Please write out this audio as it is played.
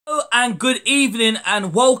Hello and good evening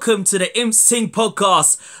and welcome to the Imps Ting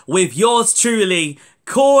podcast with yours truly,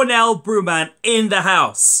 Cornell Brewman in the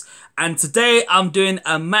house. And today I'm doing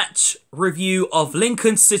a match review of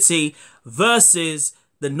Lincoln City versus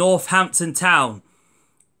the Northampton Town.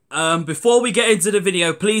 Before we get into the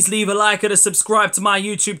video, please leave a like and a subscribe to my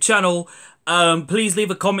YouTube channel. Please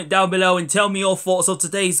leave a comment down below and tell me your thoughts on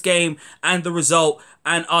today's game and the result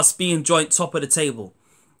and us being joint top of the table.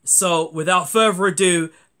 So without further ado,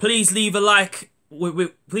 please leave a like.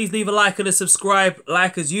 Please leave a like and a subscribe,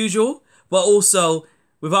 like as usual. But also,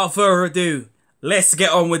 without further ado, let's get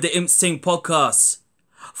on with the Imps Ting podcast.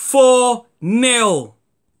 4-0.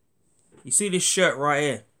 You see this shirt right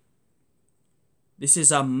here? This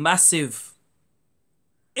is a massive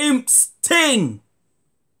Imps Ting.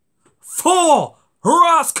 4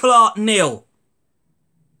 Rascalart nil.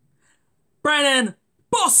 Brennan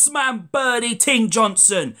Bossman Birdie Ting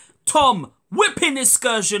Johnson. Tom Whipping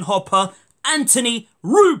Excursion Hopper. Anthony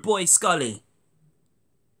Rude Boy Scully.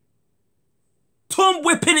 Tom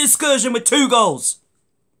Whipping Excursion with 2 goals.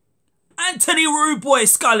 Anthony Rude Boy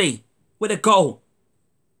Scully with a goal.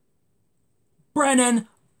 Brennan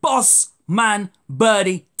Bossman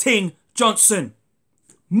Birdie Ting Johnson,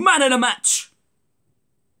 man of the match.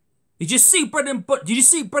 Did you see Brennan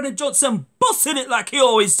Johnson bossing it like he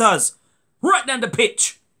always does? Right down the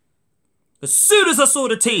pitch. As soon as I saw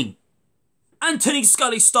the team, Anthony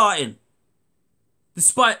Scully starting.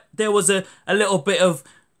 Despite there was a little bit of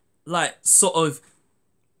like sort of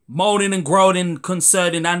moaning and groaning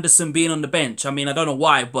concerning Anderson being on the bench. I mean, I don't know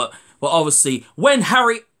why, but obviously when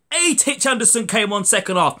Harry A-Titch Anderson came on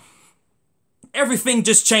second half, everything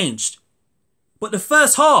just changed. But the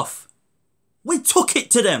first half, we took it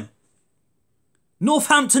to them.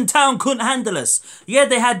 Northampton Town couldn't handle us. Yeah,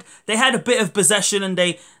 they had a bit of possession and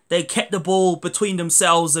they kept the ball between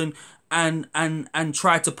themselves and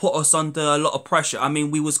tried to put us under a lot of pressure. I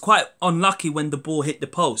mean, we was quite unlucky when the ball hit the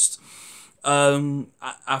post.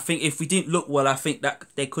 I think if we didn't look well, I think that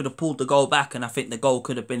they could have pulled the goal back and I think the goal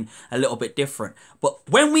could have been a little bit different. But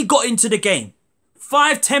when we got into the game,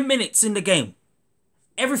 5-10 minutes in the game,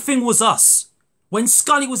 everything was us. When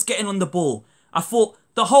Scully was getting on the ball, I thought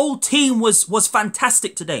the whole team was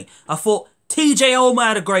fantastic today. I thought TJ Ulmer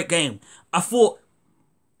had a great game. I thought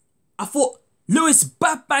Lewis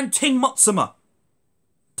Babban Ting Motsama.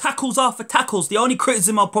 Tackles after tackles. The only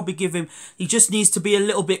criticism I'll probably give him, he just needs to be a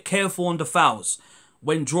little bit careful on the fouls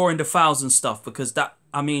when drawing the fouls and stuff. Because that,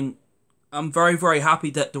 I mean, I'm very, very happy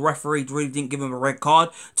that the referee really didn't give him a red card,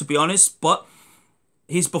 to be honest. But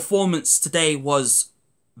his performance today was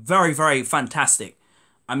very, very fantastic.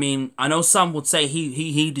 I mean, I know some would say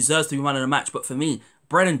he deserves to be man of the match, but for me,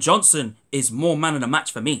 Brennan Johnson is more man of the match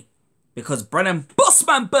for me. Because Brennan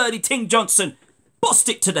Bossman Birdie Ting Johnson bossed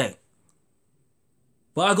it today.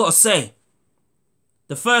 But I gotta say,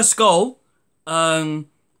 the first goal, I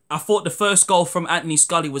thought the first goal from Anthony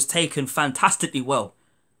Scully was taken fantastically well.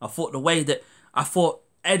 I thought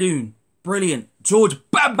Edun, brilliant. George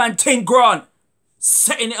Babman Ting Grant,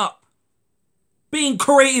 setting it up. Being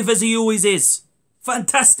creative as he always is.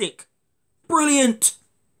 Fantastic. Brilliant.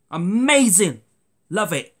 Amazing.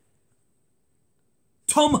 Love it.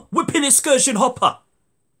 Tom Whipping Excursion Hopper.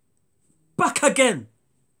 Back again.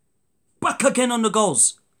 Back again on the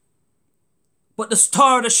goals. But the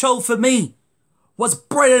star of the show for me was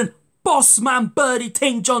Brennan Bossman Birdie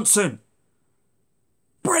Ting Johnson.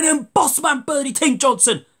 Brennan Bossman Birdie Ting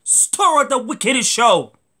Johnson. Star of the wickedest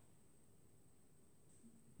show.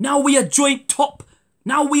 Now we are joint top.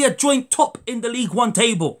 Now we are joint top in the League One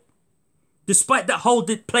table. Despite that Hull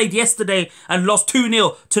played yesterday and lost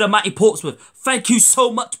 2-0 to the mighty Portsmouth. Thank you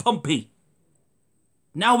so much, Pompey.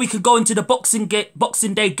 Now we can go into the Boxing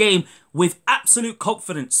Day game with absolute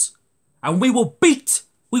confidence. And we will beat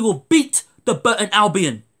the Burton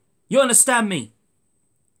Albion. You understand me?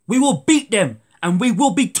 We will beat them and we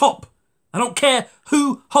will be top. I don't care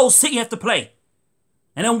who Hull City have to play.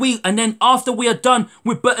 And then after we are done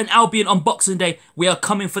with Burton Albion on Boxing Day, we are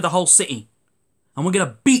coming for the whole city. And we're going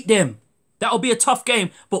to beat them. That'll be a tough game,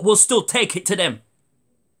 but we'll still take it to them.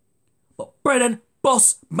 But Brennan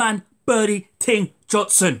Bossman Birdie Ting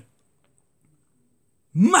Johnson.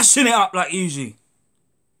 Mashing it up like usual.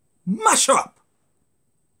 Mash her up.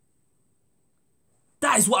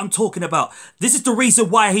 That is what I'm talking about. This is the reason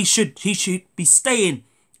why he should be staying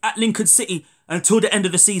at Lincoln City until the end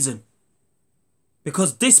of the season.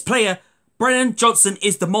 Because this player, Brennan Johnson,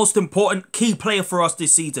 is the most important key player for us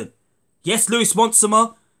this season. Yes, Lewis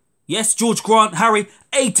Montgomery. Yes, George Grant, Harry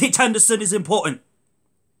A-Titch Anderson is important.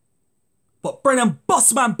 But Brennan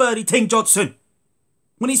Bossman Birdie Ting Johnson,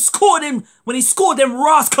 when he scored them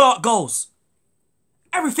Rascalart goals,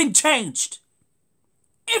 everything changed.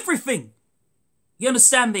 Everything. You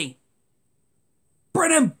understand me?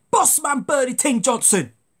 Brennan Bossman Birdie Ting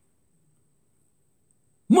Johnson.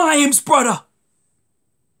 My Imps brother.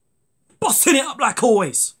 Bossing it up like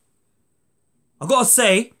always. I gotta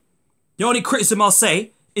say, the only criticism I'll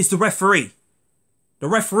say is the referee. The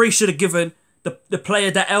referee should have given the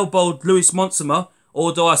player that elbowed Lewis Monsimer,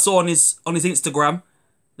 although I saw on his Instagram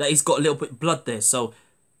that he's got a little bit of blood there. So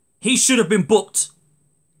he should have been booked.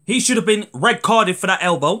 He should have been red carded for that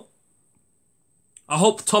elbow. I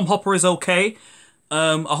hope Tom Hopper is okay.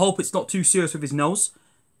 I hope it's not too serious with his nose.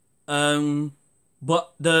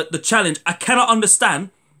 But the challenge, I cannot understand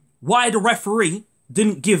why the referee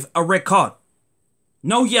didn't give a red card.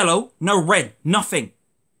 No yellow, no red, nothing.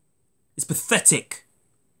 It's pathetic.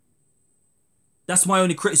 That's my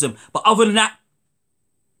only criticism. But other than that,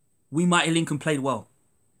 we Mighty Lincoln played well.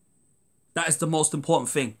 That is the most important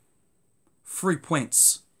thing. 3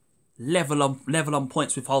 points. Level on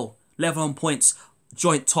points with Hull. Level on points,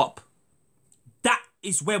 joint top. That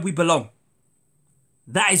is where we belong.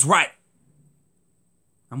 That is right.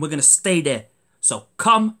 And we're going to stay there. So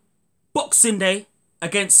come Boxing Day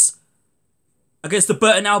against the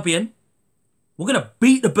Burton Albion, we're going to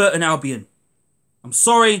beat the Burton Albion. I'm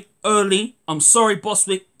sorry, Early. I'm sorry,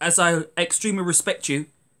 Boswick, as I extremely respect you.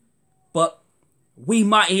 But we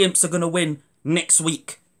Mighty Imps are going to win next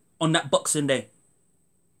week on that Boxing Day.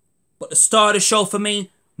 But the star of the show for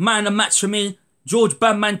me, man of the match for me, George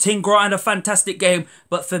Bandman Ting had a fantastic game.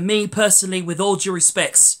 But for me personally, with all due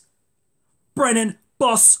respects, Brennan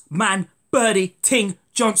Bossman Birdie Ting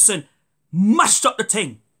Johnson mashed up the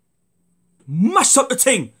ting. Mashed up the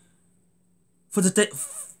ting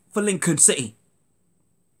for Lincoln City.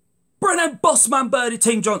 Brennan Bossman Birdie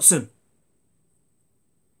Ting Johnson.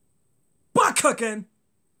 Back again.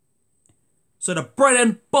 So the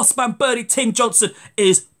Brennan Bossman Birdie Ting Johnson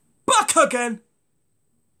is back again.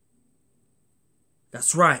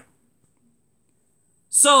 That's right.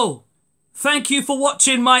 So, thank you for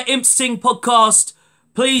watching my Imps Ting podcast.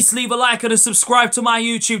 Please leave a like and subscribe to my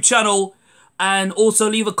YouTube channel. And also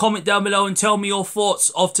leave a comment down below and tell me your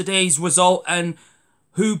thoughts of today's result and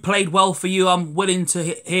who played well for you. I'm willing to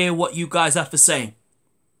hear what you guys have to say.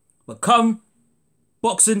 But come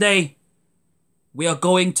Boxing Day, we are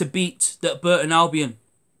going to beat the Burton Albion.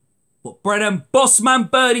 But Brennan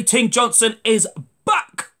Bossman Birdie Ting Johnson is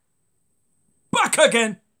back. Back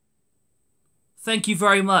again. Thank you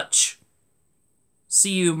very much.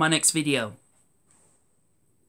 See you in my next video.